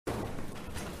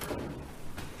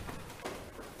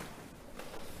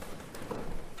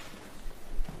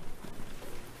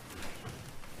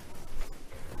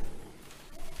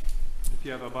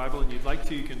you have a Bible and you'd like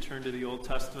to, you can turn to the Old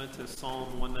Testament to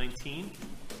Psalm 119.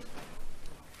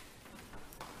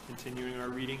 Continuing our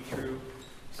reading through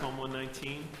Psalm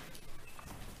 119.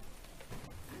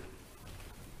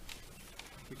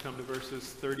 We come to verses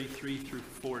 33 through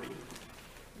 40.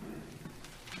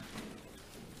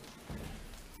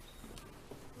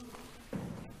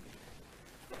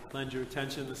 Lend your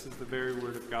attention, this is the very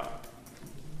word of God.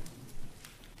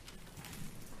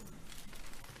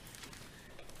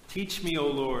 Teach me, O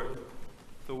Lord,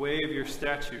 the way of your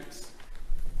statutes,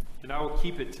 and I will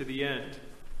keep it to the end.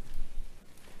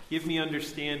 Give me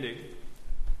understanding,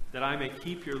 that I may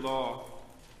keep your law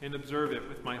and observe it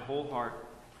with my whole heart.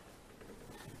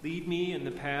 Lead me in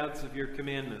the paths of your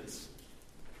commandments,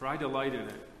 for I delight in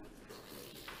it.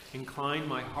 Incline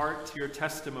my heart to your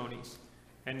testimonies,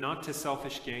 and not to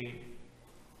selfish gain.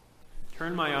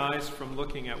 Turn my eyes from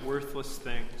looking at worthless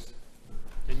things,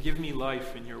 and give me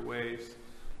life in your ways.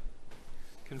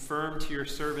 Confirm to your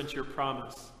servant your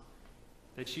promise,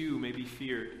 that you may be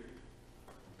feared.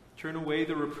 Turn away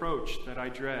the reproach that I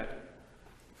dread,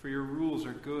 for your rules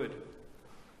are good.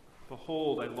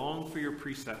 Behold, I long for your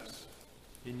precepts.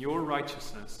 In your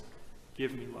righteousness,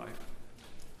 give me life.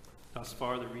 Thus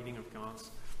far, the reading of God's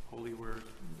holy word.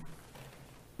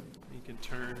 You can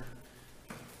turn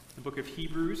to the book of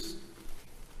Hebrews.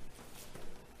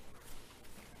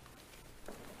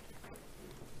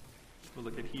 We'll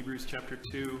look at Hebrews chapter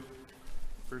 2,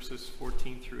 verses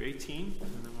 14 through 18,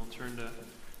 and then we'll turn to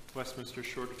Westminster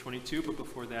Shorter 22, but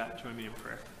before that, join me in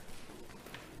prayer.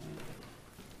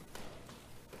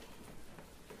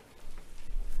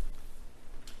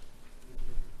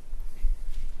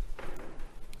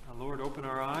 Lord, open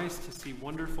our eyes to see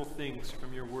wonderful things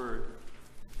from your word.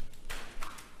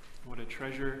 What a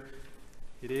treasure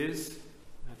it is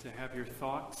to have your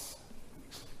thoughts,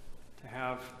 to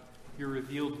have your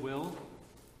revealed will,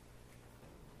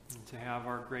 and to have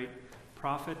our great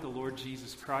prophet, the Lord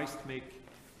Jesus Christ, make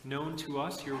known to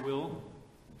us your will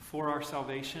for our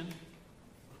salvation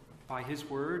by his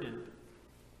word and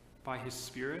by his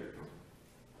Spirit.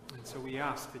 And so we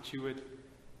ask that you would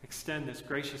extend this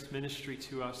gracious ministry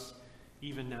to us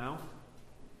even now,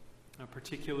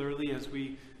 particularly as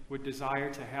we would desire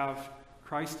to have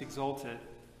Christ exalted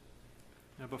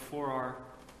before our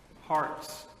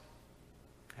hearts,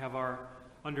 have our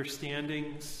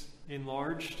understandings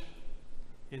enlarged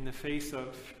in the face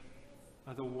of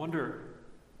the wonder,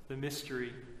 the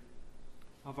mystery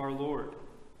of our Lord,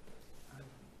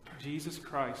 Jesus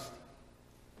Christ,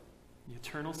 the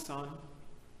eternal Son,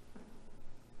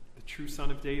 the true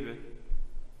Son of David,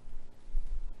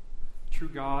 true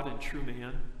God and true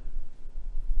man,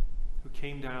 who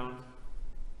came down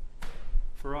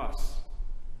for us,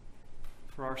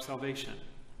 for our salvation,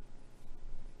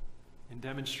 in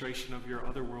demonstration of your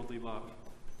otherworldly love.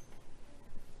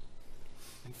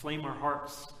 Inflame our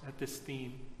hearts at this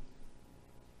theme.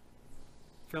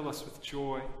 Fill us with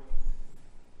joy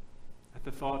at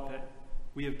the thought that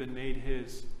we have been made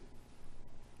his.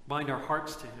 Bind our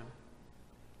hearts to him,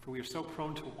 for we are so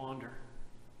prone to wander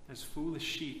as foolish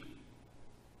sheep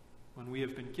when we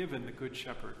have been given the Good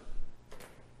Shepherd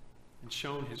and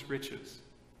shown his riches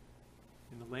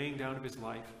in the laying down of his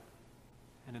life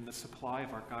and in the supply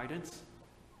of our guidance,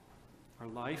 our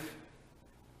life,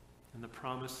 and the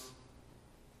promise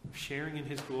of sharing in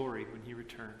his glory when he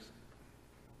returns.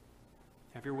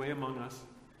 Have your way among us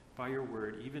by your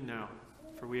word, even now,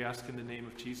 for we ask in the name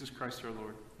of Jesus Christ our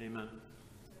Lord. Amen.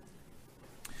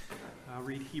 I'll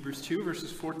read Hebrews 2,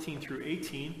 verses 14 through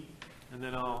 18, and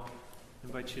then I'll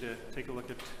invite you to take a look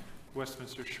at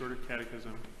Westminster Shorter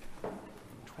Catechism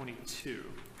 22.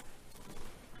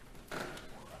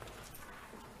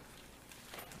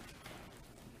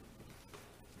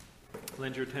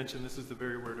 Lend your attention, this is the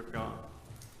very word of God.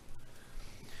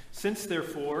 Since,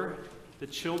 therefore, the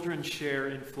children share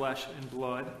in flesh and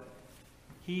blood,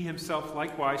 he himself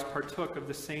likewise partook of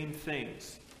the same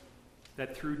things,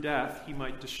 that through death he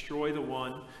might destroy the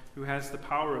one who has the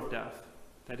power of death,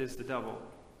 that is, the devil,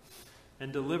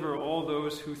 and deliver all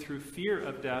those who through fear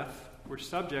of death were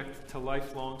subject to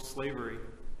lifelong slavery.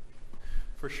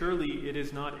 For surely it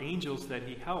is not angels that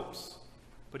he helps,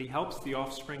 but he helps the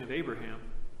offspring of Abraham.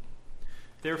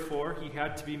 Therefore he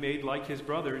had to be made like his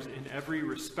brothers in every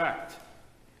respect,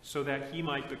 so that he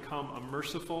might become a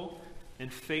merciful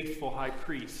and faithful high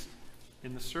priest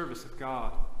in the service of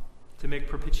God, to make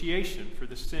propitiation for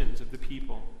the sins of the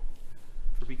people.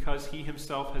 For because he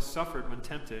himself has suffered when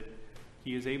tempted,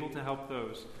 he is able to help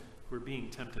those who are being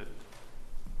tempted.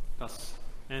 Thus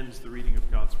ends the reading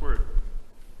of God's word.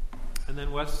 And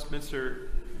then Westminster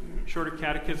Shorter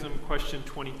Catechism question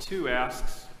 22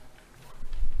 asks,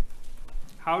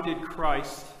 how did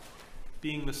Christ,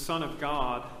 being the Son of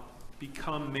God,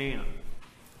 become man?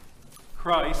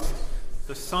 Christ,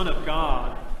 the Son of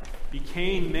God,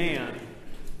 became man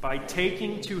by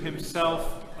taking to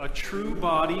himself a true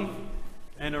body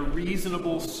and a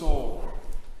reasonable soul,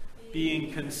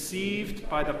 being conceived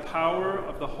by the power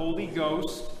of the Holy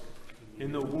Ghost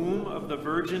in the womb of the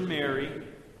Virgin Mary,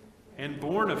 and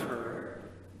born of her,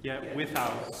 yet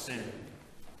without sin.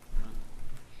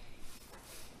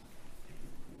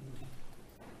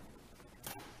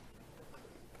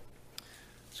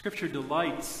 Scripture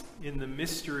delights in the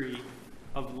mystery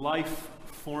of life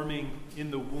forming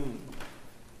in the womb.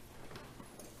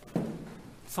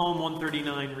 Psalm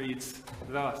 139 reads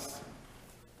thus,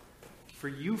 "For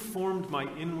you formed my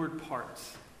inward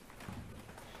parts.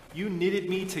 You knitted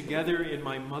me together in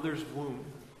my mother's womb.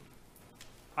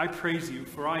 I praise you,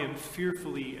 for I am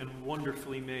fearfully and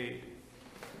wonderfully made.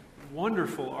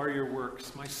 Wonderful are your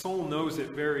works. My soul knows it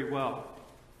very well.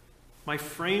 My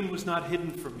frame was not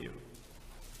hidden from you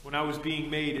when I was being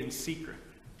made in secret,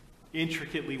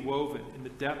 intricately woven in the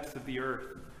depths of the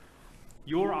earth.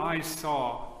 Your eyes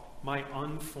saw my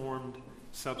unformed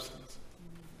substance."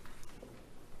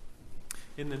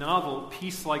 In the novel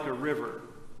Peace Like a River,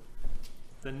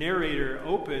 the narrator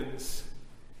opens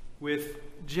with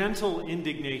gentle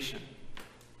indignation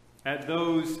at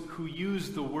those who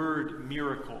use the word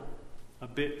miracle a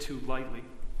bit too lightly.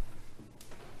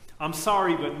 "I'm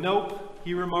sorry, but nope,"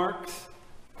 he remarks.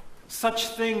 "Such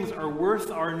things are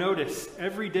worth our notice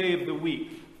every day of the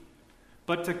week,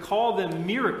 but to call them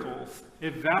miracles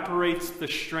evaporates the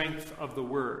strength of the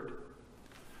word.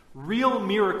 Real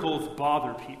miracles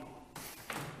bother people."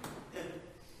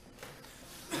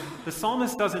 The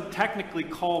psalmist doesn't technically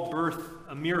call birth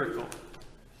a miracle.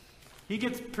 He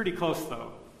gets pretty close,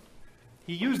 though.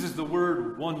 He uses the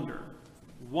word wonder,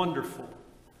 wonderful,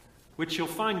 which you'll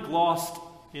find glossed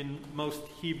in most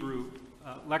Hebrew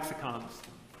lexicons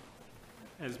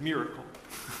as miracle.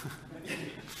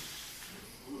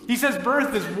 He says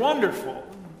birth is wonderful.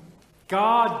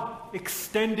 God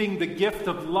extending the gift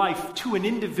of life to an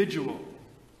individual,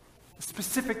 a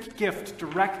specific gift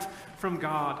direct from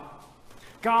God.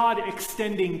 God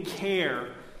extending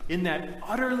care in that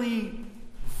utterly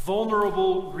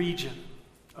vulnerable region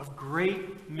of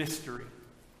great mystery,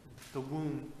 the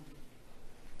womb.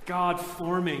 God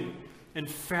forming and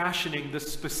fashioning the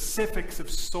specifics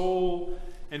of soul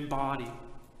and body,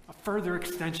 a further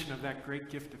extension of that great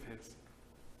gift of his.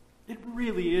 It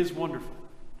really is wonderful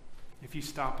if you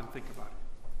stop and think about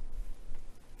it.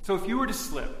 So if you were to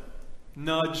slip,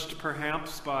 nudged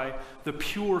perhaps by the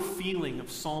pure feeling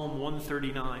of Psalm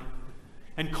 139,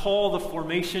 and call the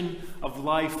formation of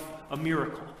life a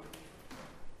miracle,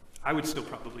 I would still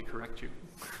probably correct you.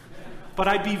 But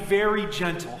I'd be very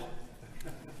gentle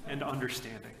and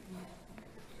understanding.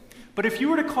 But if you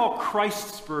were to call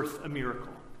Christ's birth a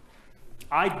miracle,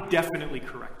 I'd definitely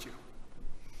correct you.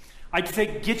 I'd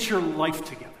say, get your life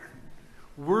together.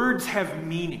 Words have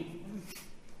meaning.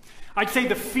 I'd say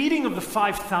the feeding of the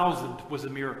 5,000 was a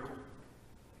miracle.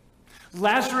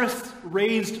 Lazarus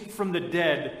raised from the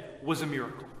dead was a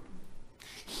miracle.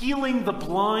 Healing the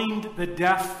blind, the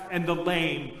deaf, and the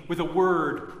lame with a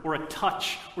word or a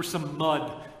touch or some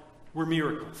mud were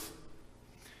miracles.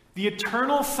 The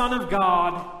eternal Son of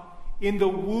God in the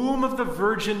womb of the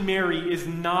Virgin Mary is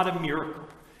not a miracle.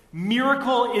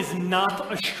 Miracle is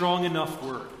not a strong enough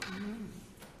word.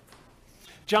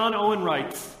 John Owen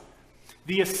writes,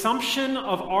 "The assumption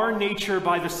of our nature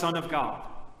by the Son of God,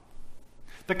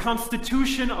 the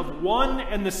constitution of one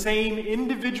and the same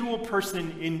individual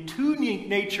person in two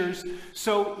natures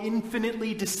so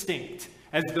infinitely distinct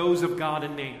as those of God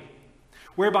and man,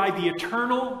 whereby the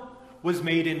eternal was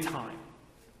made in time,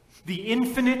 the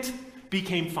infinite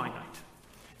became finite,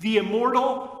 the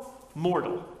immortal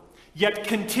mortal, yet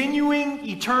continuing,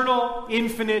 eternal,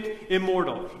 infinite,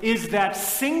 immortal, is that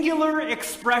singular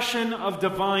expression of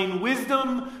divine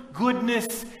wisdom,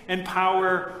 goodness, and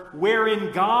power,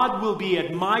 wherein God will be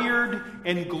admired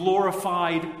and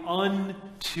glorified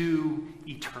unto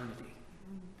eternity."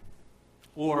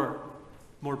 Or,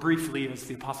 more briefly, as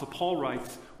the Apostle Paul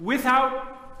writes,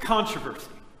 "Without controversy,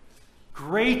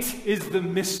 great is the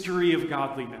mystery of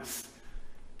godliness.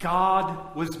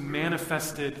 God was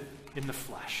manifested in the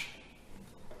flesh."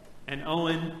 And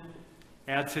Owen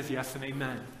adds his yes and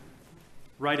amen,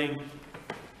 writing,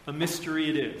 "A mystery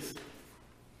it is,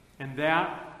 and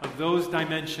that of those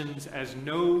dimensions as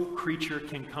no creature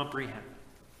can comprehend.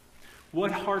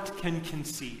 What heart can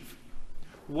conceive?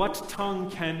 What tongue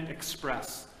can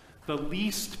express the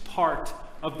least part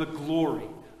of the glory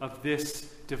of this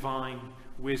divine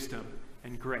wisdom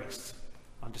and grace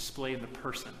on display in the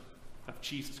person of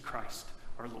Jesus Christ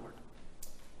our Lord.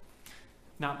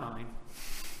 Not mine,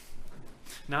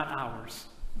 not ours,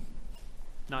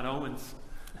 not Owen's,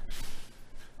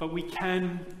 but we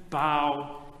can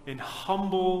bow in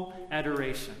humble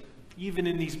adoration, even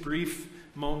in these brief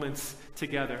moments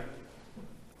together,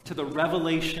 to the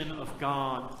revelation of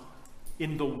God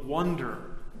in the wonder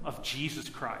of Jesus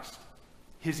Christ,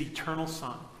 his eternal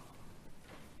Son,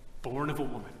 born of a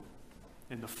woman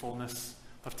in the fullness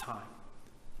of time,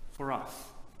 for us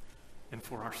and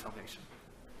for our salvation.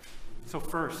 So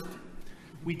first,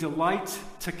 we delight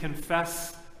to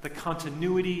confess the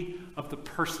continuity of the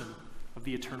person of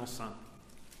the eternal Son.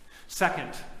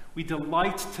 Second, we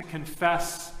delight to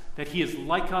confess that he is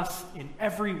like us in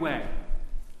every way,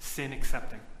 sin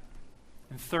accepting.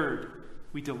 And third,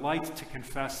 we delight to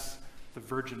confess the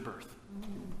virgin birth.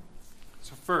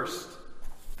 So first,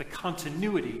 the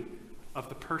continuity of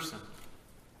the person.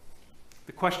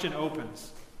 The question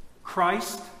opens.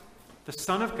 Christ, the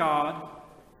Son of God,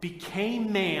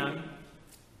 became man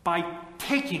by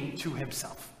taking to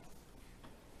himself.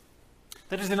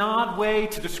 That is an odd way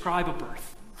to describe a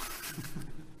birth.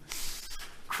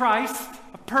 Christ,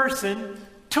 a person,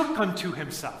 took unto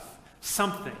himself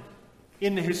something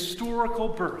in the historical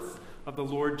birth of the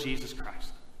Lord Jesus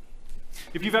Christ.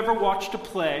 If you've ever watched a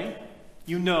play,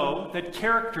 you know that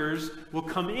characters will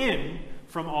come in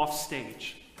from off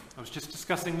stage. I was just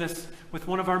discussing this with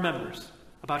one of our members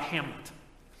about Hamlet.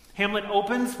 Hamlet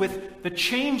opens with the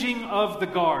changing of the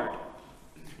guard.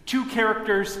 Two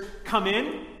characters come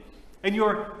in, and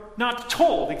you're not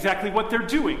told exactly what they're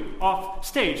doing off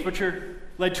stage, but you're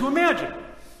led to imagine.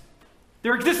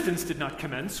 Their existence did not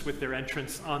commence with their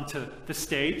entrance onto the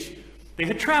stage. They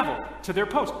had traveled to their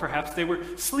post. Perhaps they were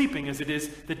sleeping, as it is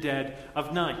the dead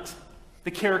of night.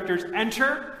 The characters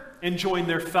enter and join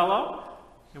their fellow,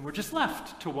 and we're just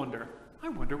left to wonder, I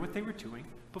wonder what they were doing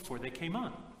before they came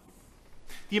on.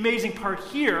 The amazing part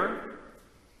here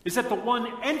is that the one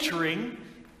entering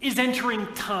is entering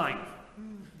time.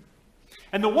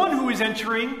 And the one who is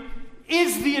entering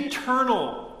is the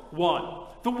eternal one,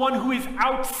 the one who is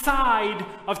outside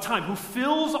of time, who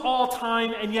fills all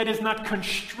time and yet is not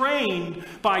constrained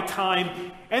by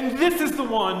time. And this is the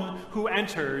one who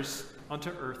enters onto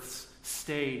Earth's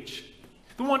stage.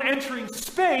 The one entering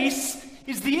space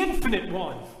is the infinite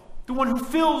one, the one who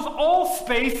fills all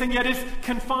space and yet is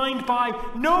confined by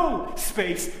no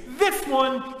space. This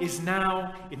one is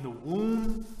now in the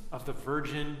womb of the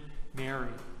Virgin Mary,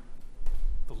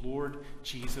 the Lord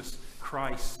Jesus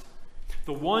Christ.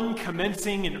 The one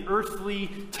commencing an earthly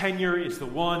tenure is the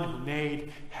one who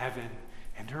made heaven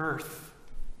and earth,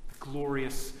 the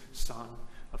glorious Son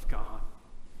of God.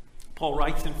 Paul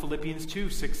writes in Philippians 2,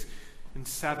 6 and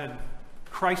 7,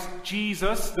 Christ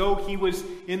Jesus, though he was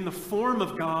in the form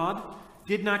of God,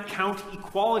 did not count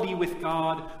equality with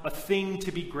God a thing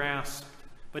to be grasped,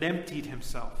 but emptied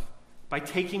himself by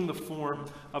taking the form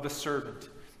of a servant,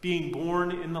 being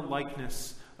born in the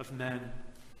likeness of men.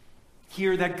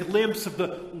 Here, that glimpse of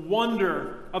the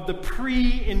wonder of the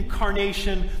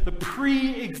pre-incarnation, the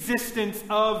pre-existence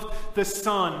of the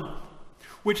Son,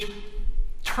 which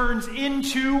turns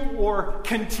into or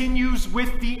continues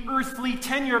with the earthly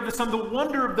tenure of the Son. The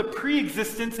wonder of the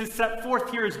pre-existence is set forth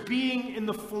here as being in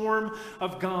the form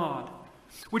of God,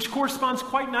 which corresponds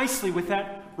quite nicely with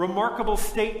that remarkable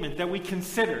statement that we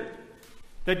considered,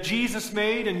 that Jesus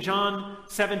made in John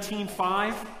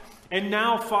 17:5. And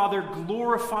now, Father,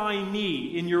 glorify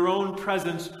me in your own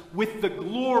presence with the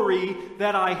glory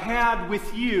that I had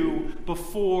with you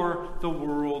before the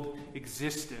world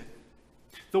existed.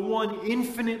 The one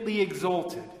infinitely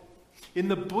exalted in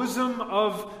the bosom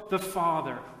of the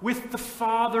Father, with the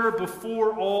Father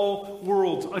before all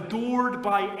worlds, adored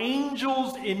by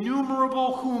angels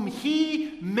innumerable, whom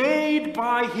he made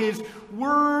by his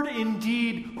word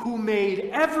indeed, who made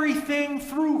everything,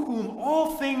 through whom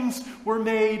all things were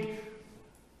made.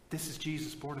 This is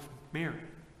Jesus born of Mary.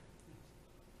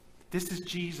 This is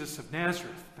Jesus of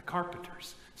Nazareth, the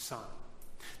carpenter's son.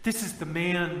 This is the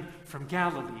man from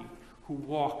Galilee who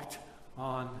walked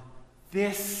on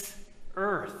this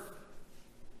earth.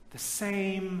 The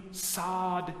same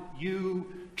sod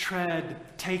you tread,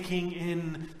 taking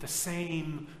in the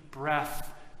same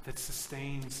breath that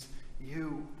sustains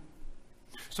you.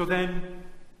 So then,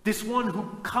 this one who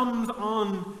comes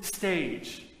on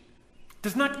stage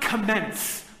does not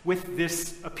commence with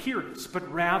this appearance,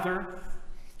 but rather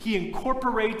he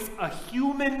incorporates a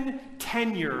human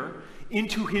tenure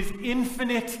into his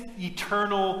infinite,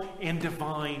 eternal, and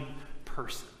divine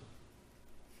person.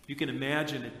 You can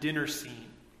imagine a dinner scene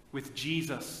with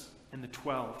Jesus and the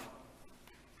 12.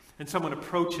 And someone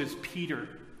approaches Peter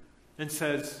and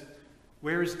says,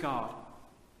 Where is God?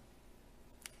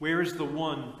 Where is the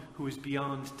one who is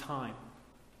beyond time?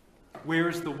 Where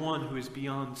is the one who is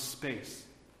beyond space?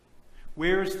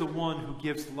 Where is the one who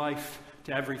gives life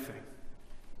to everything?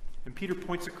 And Peter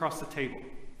points across the table.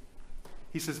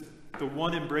 He says, the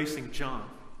one embracing John,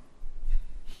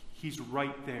 he's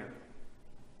right there.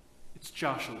 It's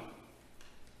Joshua,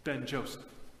 ben Joseph.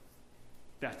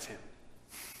 That's him.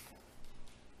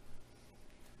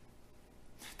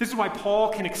 This is why Paul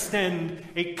can extend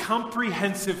a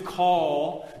comprehensive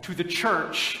call to the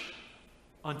church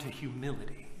unto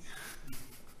humility.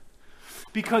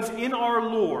 Because in our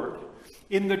Lord,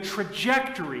 in the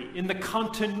trajectory, in the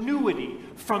continuity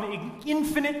from an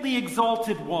infinitely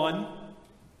exalted one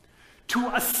to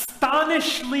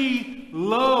astonishingly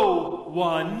low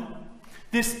one,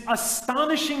 this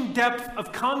astonishing depth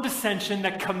of condescension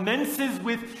that commences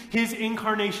with his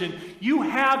incarnation, you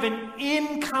have an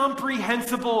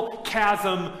incomprehensible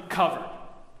chasm covered.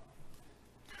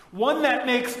 One that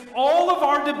makes all of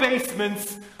our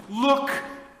debasements look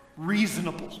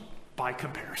reasonable by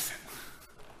comparison.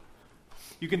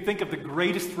 You can think of the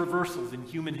greatest reversals in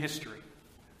human history.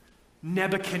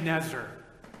 Nebuchadnezzar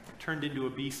turned into a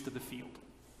beast of the field.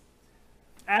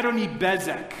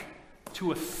 Adoni-Bezek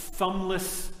to a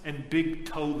thumbless and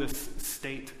big-toeless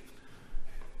state.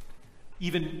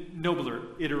 Even nobler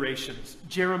iterations.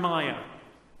 Jeremiah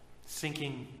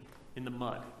sinking in the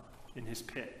mud in his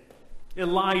pit.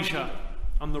 Elijah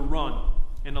on the run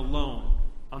and alone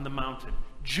on the mountain.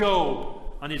 Job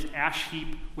on his ash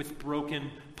heap with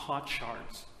broken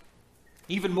potsherds.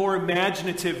 Even more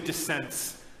imaginative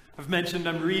descents. I've mentioned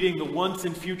I'm reading The Once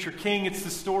and Future King. It's the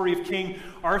story of King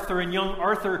Arthur, and young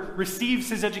Arthur receives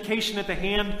his education at the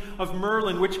hand of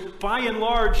Merlin, which by and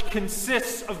large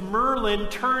consists of Merlin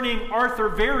turning Arthur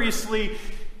variously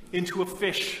into a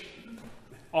fish,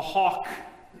 a hawk,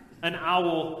 an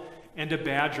owl, and a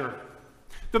badger.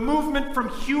 The movement from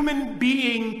human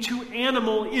being to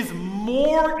animal is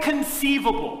more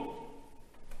conceivable.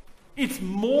 It's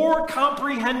more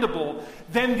comprehensible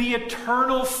than the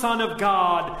eternal Son of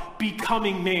God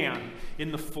becoming man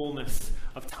in the fullness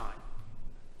of time.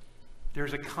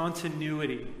 There's a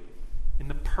continuity in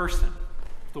the person,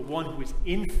 the one who is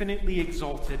infinitely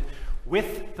exalted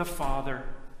with the Father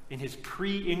in his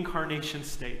pre-incarnation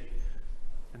state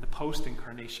and the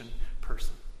post-incarnation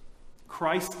person.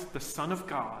 Christ, the Son of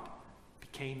God,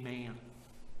 became man,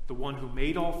 the one who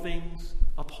made all things,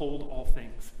 uphold all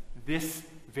things. This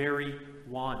very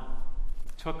one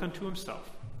took unto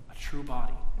himself a true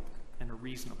body and a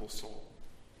reasonable soul,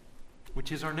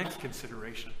 which is our next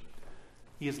consideration.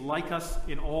 He is like us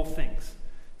in all things,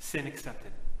 sin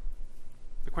accepted.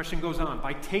 The question goes on,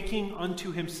 by taking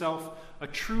unto himself a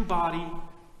true body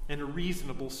and a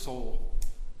reasonable soul.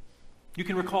 You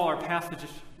can recall our passage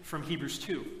from Hebrews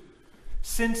 2.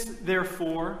 Since,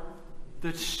 therefore,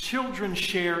 the children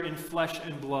share in flesh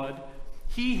and blood,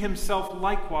 he himself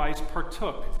likewise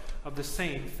partook of the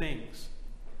same things.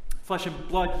 Flesh and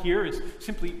blood here is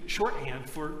simply shorthand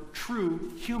for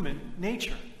true human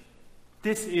nature.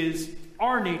 This is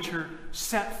our nature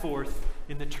set forth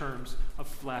in the terms of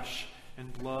flesh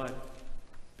and blood.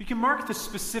 You can mark the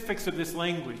specifics of this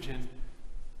language in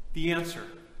the answer,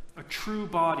 a true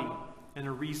body and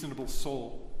a reasonable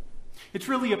soul. It's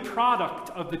really a product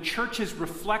of the church's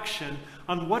reflection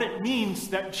on what it means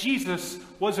that Jesus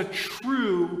was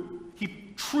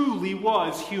he truly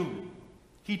was human.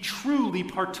 He truly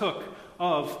partook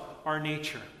of our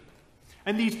nature.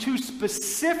 And these two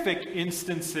specific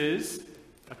instances,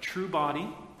 a true body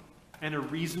and a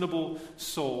reasonable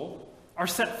soul, are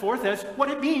set forth as what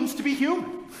it means to be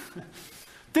human.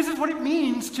 This is what it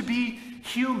means to be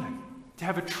human, to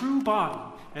have a true body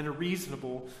and a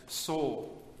reasonable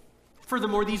soul.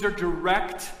 Furthermore, these are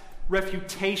direct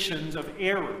refutations of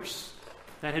errors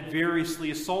that had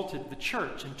variously assaulted the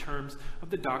church in terms of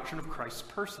the doctrine of Christ's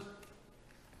person.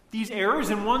 These errors,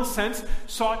 in one sense,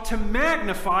 sought to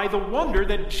magnify the wonder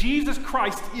that Jesus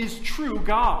Christ is true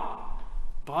God.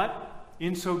 But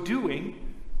in so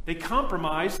doing, they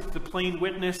compromised the plain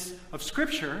witness of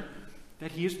Scripture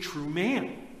that he is true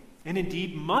man, and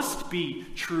indeed must be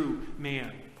true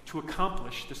man to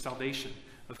accomplish the salvation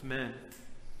of men.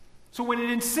 So when it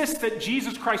insists that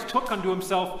Jesus Christ took unto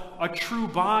himself a true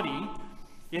body,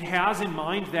 it has in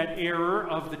mind that error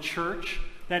of the church,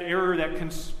 that error that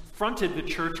confronted the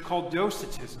church called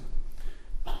Docetism.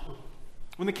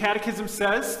 When the Catechism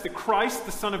says that Christ,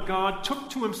 the Son of God, took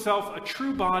to himself a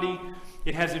true body,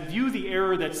 it has in view the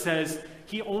error that says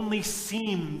he only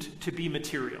seemed to be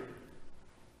material.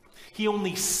 He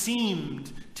only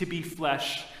seemed to be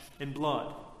flesh and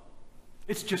blood.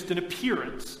 It's just an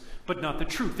appearance but not the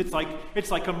truth.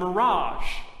 It's like a mirage.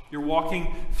 You're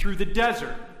walking through the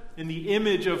desert, and the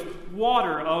image of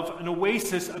water, of an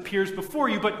oasis, appears before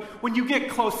you. But when you get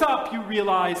close up, you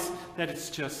realize that it's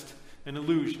just an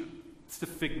illusion. It's the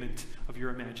figment of your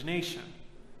imagination.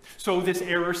 So this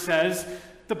error says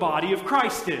the body of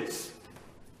Christ is.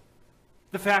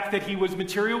 The fact that he was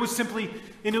material was simply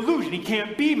an illusion. He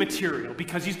can't be material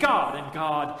because he's God, and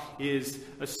God is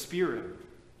a spirit.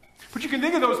 But you can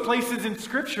think of those places in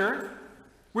Scripture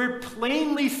where it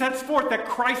plainly sets forth that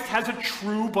Christ has a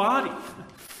true body.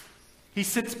 He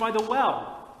sits by the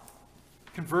well,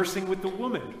 conversing with the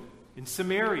woman in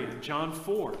Samaria in John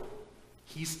 4.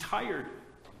 He's tired.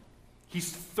 He's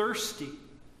thirsty.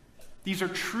 These are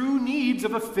true needs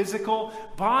of a physical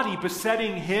body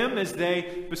besetting him as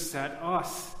they beset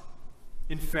us.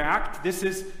 In fact, this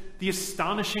is the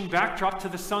astonishing backdrop to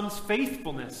the Son's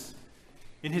faithfulness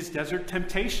in his desert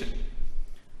temptation.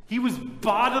 He was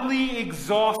bodily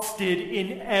exhausted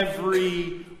in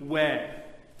every way.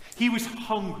 He was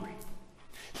hungry.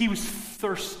 He was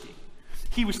thirsty.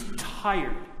 He was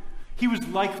tired. He was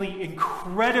likely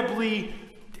incredibly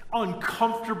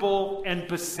uncomfortable and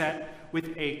beset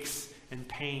with aches and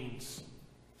pains.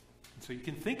 And so you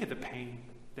can think of the pain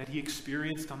that he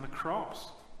experienced on the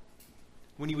cross.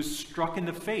 When he was struck in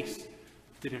the face,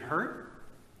 did it hurt?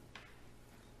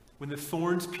 When the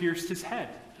thorns pierced his head,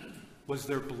 was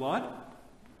there blood?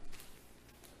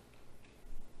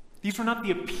 These were not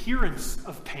the appearance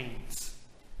of pains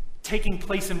taking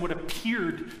place in what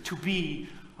appeared to be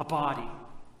a body.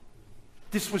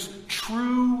 This was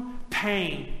true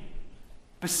pain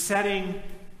besetting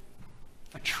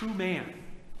a true man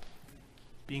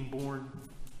being born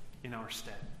in our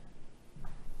stead.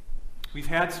 We've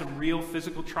had some real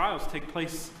physical trials take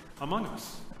place among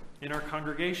us in our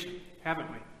congregation, haven't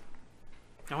we?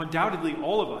 Now, undoubtedly,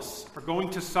 all of us are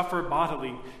going to suffer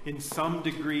bodily in some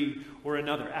degree or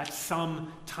another, at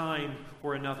some time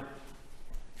or another.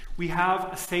 We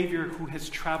have a Savior who has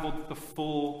traveled the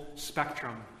full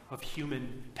spectrum of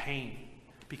human pain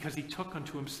because he took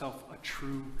unto himself a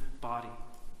true body.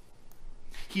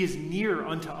 He is near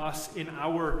unto us in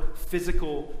our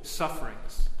physical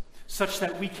sufferings, such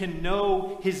that we can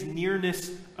know his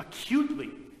nearness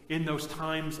acutely in those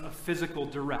times of physical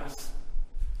duress,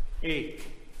 ache,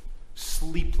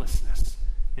 sleeplessness,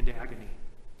 and agony.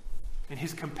 And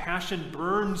his compassion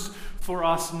burns for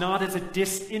us not as a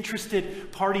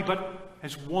disinterested party, but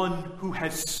as one who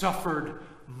has suffered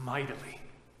mightily.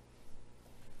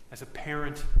 As a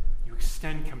parent, you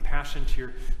extend compassion to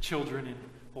your children in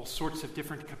all sorts of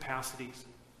different capacities.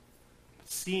 But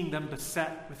seeing them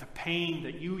beset with a pain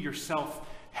that you yourself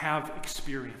have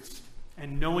experienced,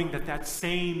 and knowing that that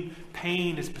same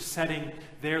pain is besetting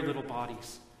their little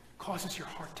bodies, causes your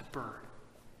heart to burn.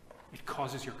 It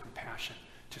causes your compassion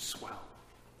to swell.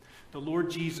 The Lord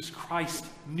Jesus Christ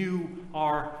knew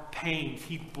our pains.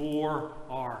 He bore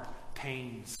our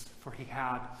pains, for he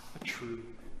had a true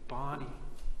body.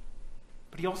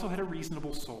 But he also had a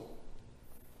reasonable soul.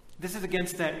 This is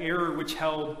against that error which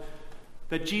held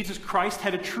that Jesus Christ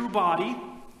had a true body,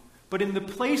 but in the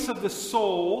place of the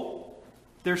soul,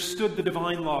 there stood the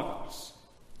divine Logos.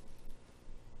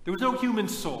 There was no human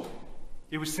soul.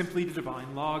 It was simply the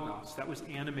divine Logos that was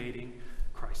animating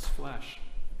Christ's flesh.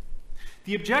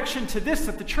 The objection to this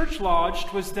that the church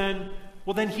lodged was then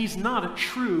he's not a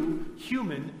true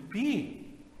human being.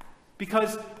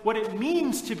 Because what it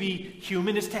means to be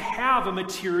human is to have a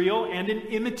material and an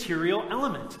immaterial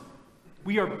element.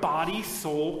 We are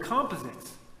body-soul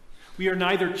composites. We are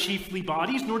neither chiefly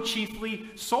bodies nor chiefly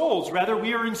souls. Rather,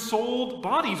 we are ensouled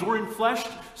bodies or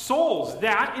enfleshed souls.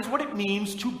 That is what it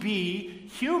means to be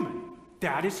human.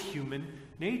 That is human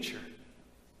nature.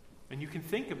 And you can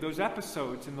think of those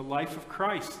episodes in the life of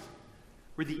Christ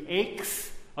where the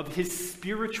aches of his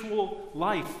spiritual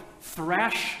life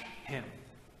thrash him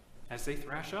as they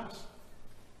thrash us.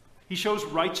 He shows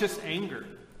righteous anger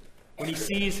when he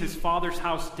sees his Father's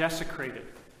house desecrated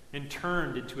and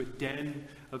turned into a den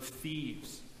of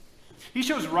thieves. He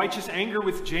shows righteous anger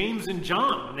with James and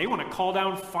John when they want to call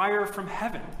down fire from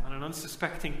heaven on an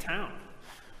unsuspecting town.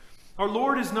 Our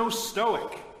Lord is no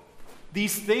stoic.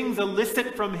 These things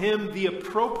elicit from him the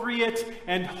appropriate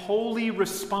and holy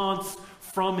response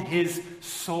from his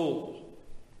soul.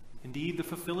 Indeed, the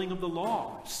fulfilling of the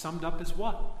law, summed up as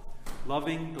what?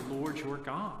 Loving the Lord your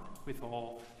God with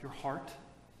all your heart,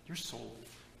 your soul,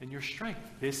 and your strength.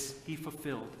 This he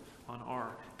fulfilled on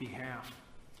our behalf.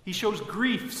 He shows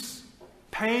griefs,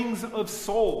 pangs of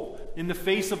soul in the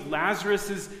face of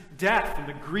Lazarus' death and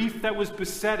the grief that was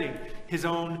besetting his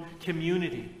own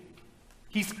community.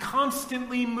 He's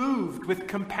constantly moved with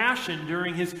compassion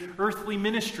during his earthly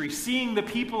ministry, seeing the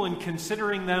people and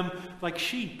considering them like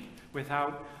sheep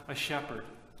without a shepherd,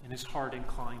 and his heart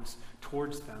inclines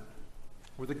towards them.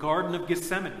 Or the Garden of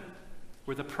Gethsemane,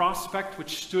 where the prospect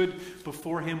which stood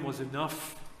before him was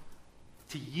enough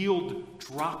to yield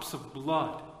drops of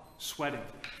blood sweating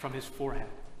from his forehead.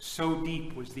 So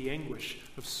deep was the anguish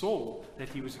of soul that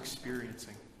he was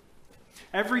experiencing.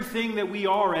 Everything that we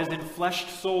are as enfleshed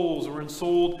souls or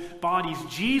ensouled bodies,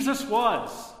 Jesus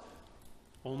was,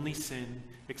 only sin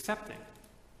accepting,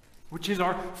 which is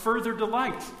our further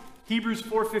delight. Hebrews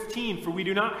 4:15, for we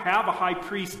do not have a high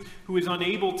priest who is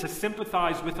unable to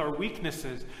sympathize with our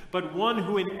weaknesses, but one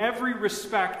who in every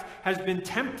respect has been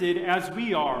tempted as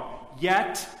we are,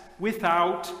 yet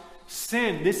without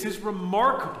sin. This is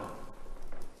remarkable.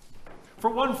 For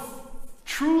one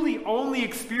truly only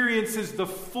experiences the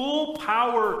full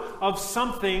power of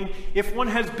something if one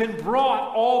has been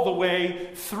brought all the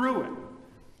way through it.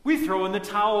 We throw in the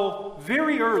towel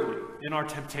very early in our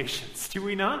temptations, do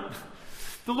we not?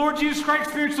 The Lord Jesus Christ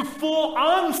experienced the full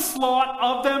onslaught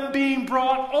of them being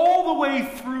brought all the way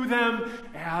through them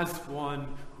as one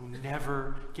who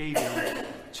never gave in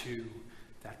to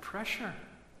that pressure.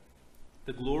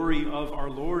 The glory of our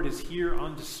Lord is here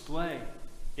on display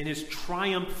in his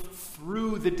triumph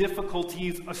through the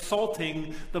difficulties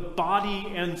assaulting the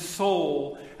body and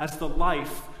soul as the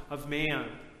life of man.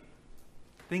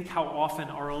 Think how often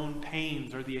our own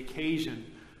pains are the occasion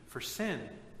for sin.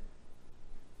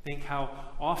 Think how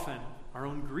often our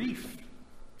own grief,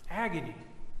 agony,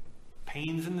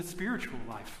 pains in the spiritual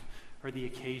life are the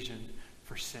occasion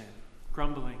for sin.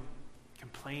 Grumbling,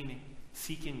 complaining,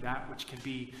 seeking that which can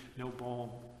be no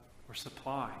balm or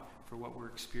supply for what we're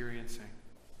experiencing.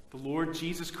 The Lord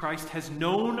Jesus Christ has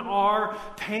known our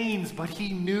pains, but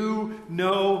he knew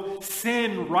no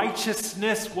sin.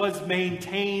 Righteousness was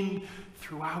maintained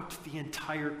throughout the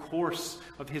entire course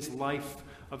of his life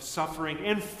of suffering.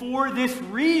 And for this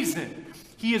reason,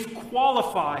 he is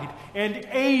qualified and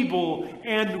able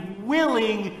and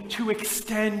willing to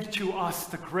extend to us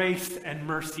the grace and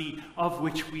mercy of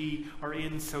which we are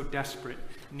in so desperate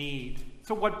need.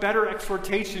 So what better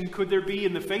exhortation could there be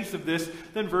in the face of this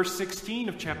than verse 16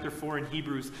 of chapter 4 in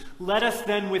Hebrews? Let us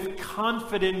then with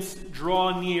confidence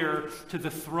draw near to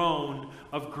the throne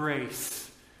of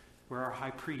grace, where our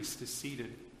high priest is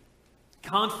seated.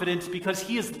 Confidence because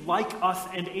he is like us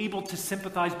and able to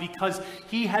sympathize, because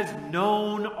he has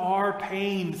known our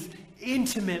pains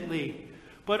intimately,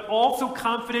 but also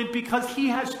confident because he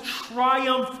has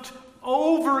triumphed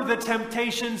over the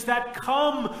temptations that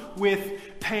come with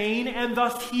pain, and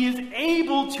thus he is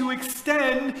able to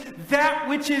extend that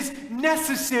which is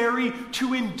necessary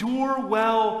to endure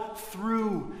well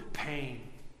through pain.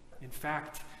 In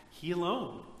fact, he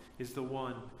alone is the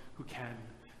one who can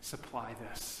supply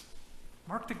this.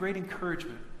 Mark the great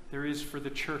encouragement there is for the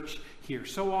church here.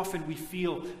 So often we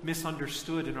feel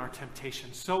misunderstood in our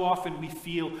temptations. So often we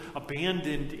feel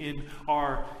abandoned in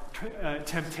our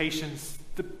temptations.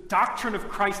 The doctrine of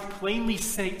Christ plainly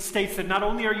states that not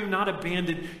only are you not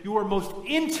abandoned, you are most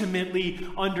intimately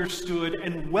understood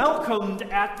and welcomed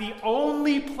at the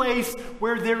only place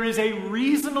where there is a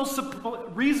reasonable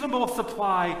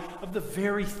supply of the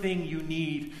very thing you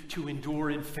need to endure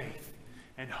in faith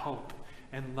and hope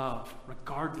and love,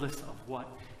 regardless of what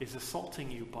is assaulting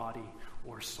you, body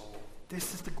or soul.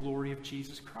 This is the glory of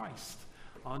Jesus Christ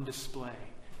on display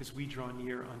as we draw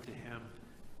near unto him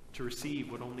to receive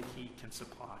what only he can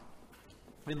supply.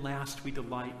 And last, we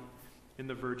delight in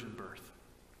the virgin birth.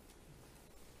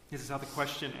 This is how the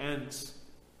question ends.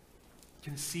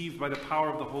 Conceived by the power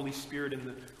of the Holy Spirit in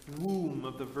the womb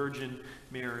of the Virgin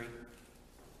Mary.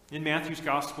 In Matthew's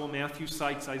Gospel, Matthew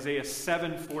cites Isaiah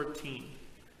 7:14,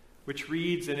 which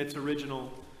reads in its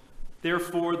original,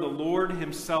 "Therefore the Lord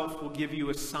himself will give you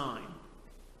a sign.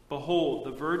 Behold,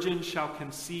 the virgin shall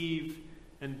conceive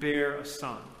and bear a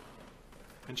son,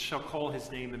 and shall call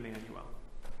his name Emmanuel."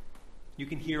 You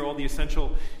can hear all the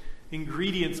essential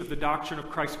ingredients of the doctrine of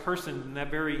Christ's person in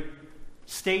that very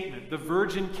statement. The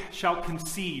virgin shall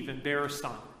conceive and bear a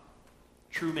son,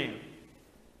 true man.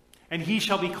 And he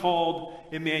shall be called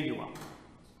Emmanuel,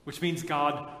 which means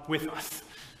God with us,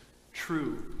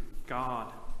 true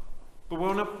God. But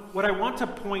what I want to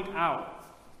point out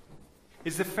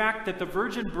is the fact that the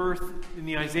virgin birth in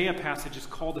the Isaiah passage is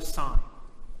called a sign.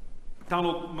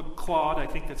 Donald McLeod, I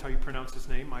think that's how you pronounce his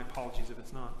name. My apologies if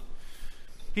it's not.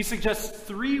 He suggests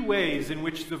 3 ways in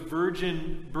which the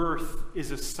virgin birth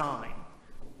is a sign.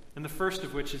 And the first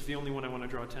of which is the only one I want to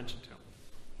draw attention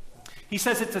to. He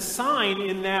says it's a sign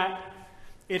in that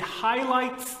it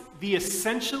highlights the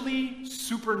essentially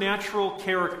supernatural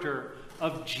character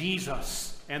of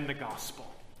Jesus and the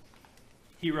gospel.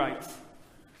 He writes,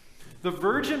 "The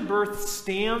virgin birth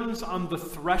stands on the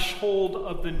threshold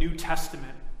of the New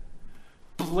Testament,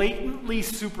 blatantly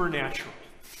supernatural,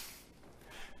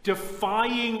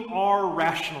 defying our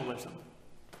rationalism,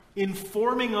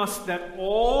 informing us that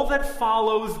all that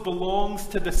follows belongs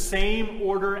to the same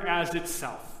order as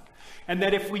itself, and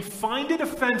that if we find it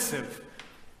offensive,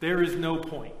 there is no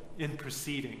point in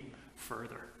proceeding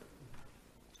further."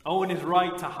 Owen is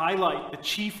right to highlight the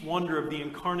chief wonder of the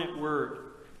incarnate Word.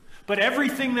 But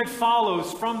everything that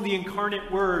follows from the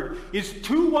incarnate Word is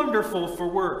too wonderful for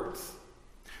words.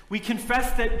 We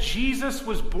confess that Jesus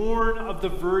was born of the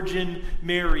Virgin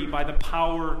Mary by the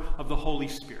power of the Holy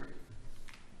Spirit.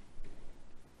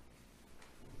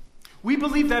 We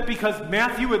believe that because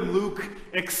Matthew and Luke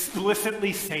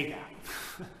explicitly say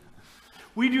that.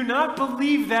 We do not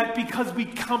believe that because we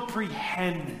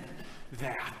comprehend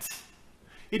that.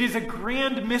 It is a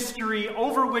grand mystery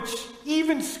over which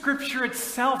even Scripture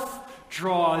itself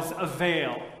draws a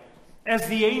veil, as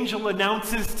the angel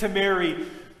announces to Mary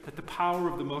that the power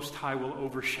of the Most High will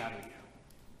overshadow you.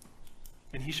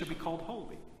 And he shall be called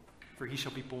holy, for he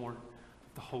shall be born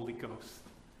of the Holy Ghost.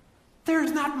 There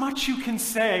is not much you can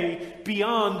say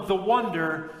beyond the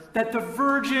wonder that the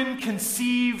virgin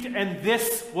conceived and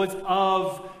this was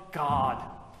of God.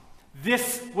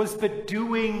 This was the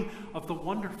doing of the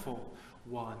wonderful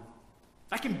one.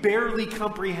 I can barely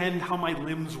comprehend how my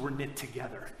limbs were knit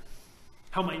together,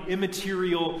 how my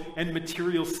immaterial and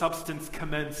material substance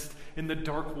commenced in the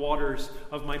dark waters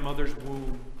of my mother's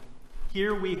womb.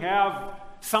 Here we have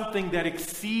something that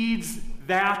exceeds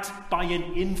that by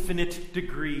an infinite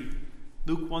degree.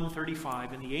 Luke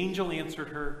 1:35, "And the angel answered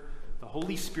her, the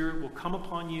Holy Spirit will come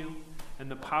upon you,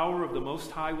 and the power of the Most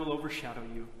High will overshadow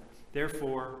you.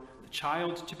 Therefore, the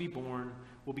child to be born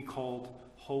will be called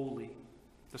Holy,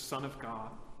 the Son of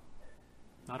God."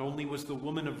 Not only was the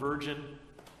woman a virgin,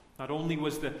 not only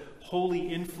was the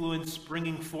holy influence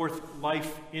bringing forth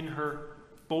life in her,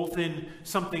 both in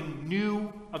something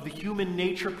new of the human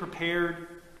nature prepared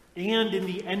and in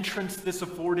the entrance this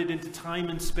afforded into time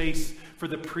and space for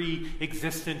the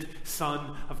pre-existent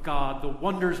Son of God. The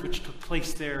wonders which took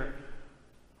place there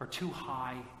are too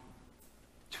high,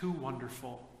 too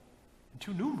wonderful, and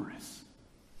too numerous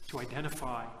to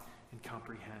identify and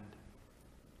comprehend.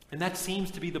 And that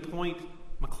seems to be the point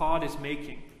MacLeod is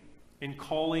making in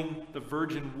calling the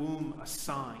virgin womb a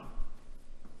sign.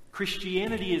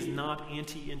 Christianity is not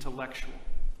anti-intellectual.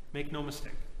 Make no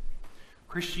mistake.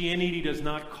 Christianity does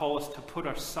not call us to put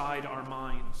aside our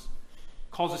minds.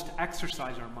 It calls us to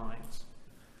exercise our minds.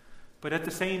 But at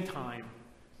the same time,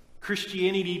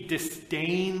 Christianity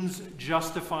disdains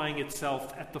justifying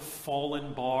itself at the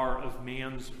fallen bar of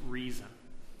man's reason,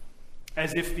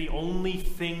 as if the only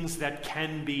things that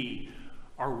can be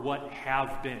are what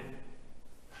have been.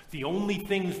 The only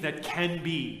things that can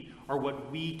be are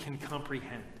what we can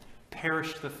comprehend.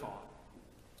 Perish the thought.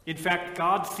 In fact,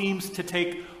 God seems to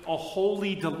take a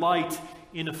holy delight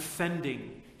in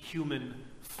offending human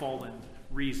fallen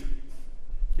reason.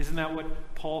 Isn't that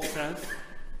what Paul says?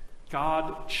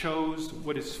 God chose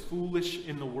what is foolish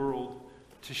in the world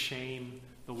to shame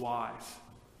the wise.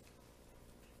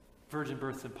 Virgin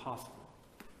birth's impossible.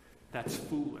 That's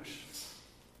foolish.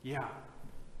 Yeah,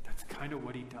 that's kind of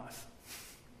what he does.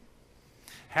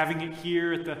 Having it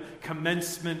here at the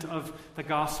commencement of the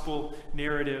gospel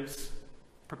narratives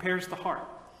prepares the heart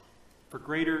for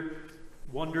greater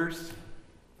wonders,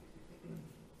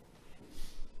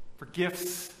 for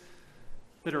gifts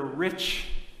that are rich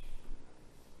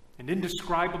and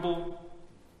indescribable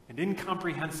and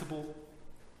incomprehensible,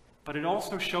 but it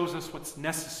also shows us what's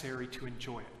necessary to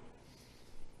enjoy it.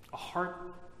 A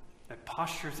heart that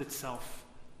postures itself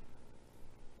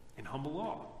in humble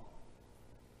awe,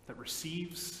 that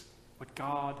receives what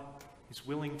God is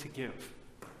willing to give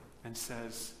and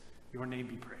says, "Your name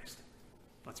be praised."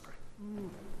 Let's pray.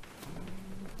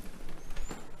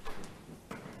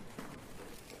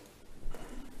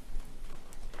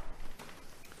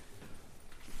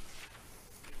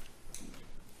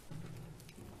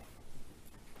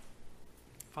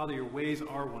 Father, your ways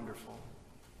are wonderful.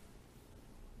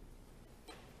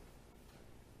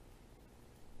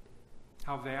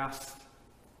 How vast,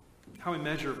 how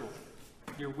immeasurable,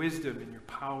 your wisdom and your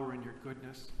power and your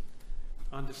goodness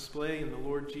on display in the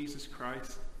Lord Jesus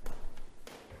Christ.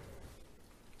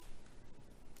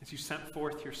 As you sent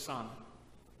forth your Son,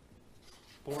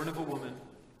 born of a woman,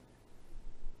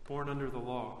 born under the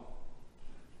law.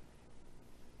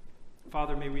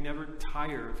 Father, may we never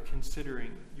tire of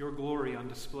considering your glory on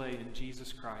display in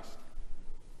Jesus Christ,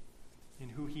 in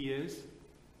who he is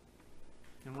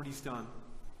and what he's done.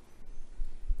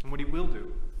 and what he will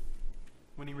do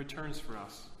when he returns for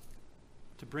us,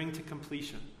 to bring to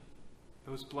completion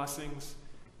those blessings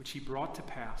which he brought to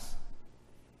pass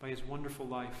by his wonderful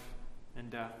life and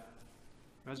death,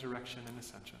 resurrection and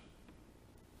ascension.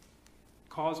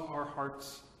 Cause our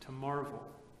hearts to marvel,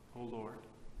 O Lord.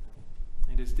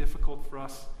 It is difficult for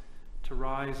us to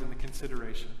rise in the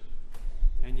consideration,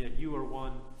 and yet you are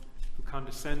one who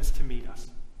condescends to meet us,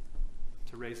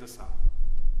 to raise us up.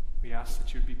 We ask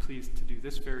that you would be pleased to do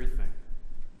this very thing,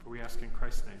 for we ask in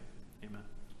Christ's name. Amen.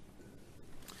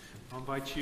 I'll invite you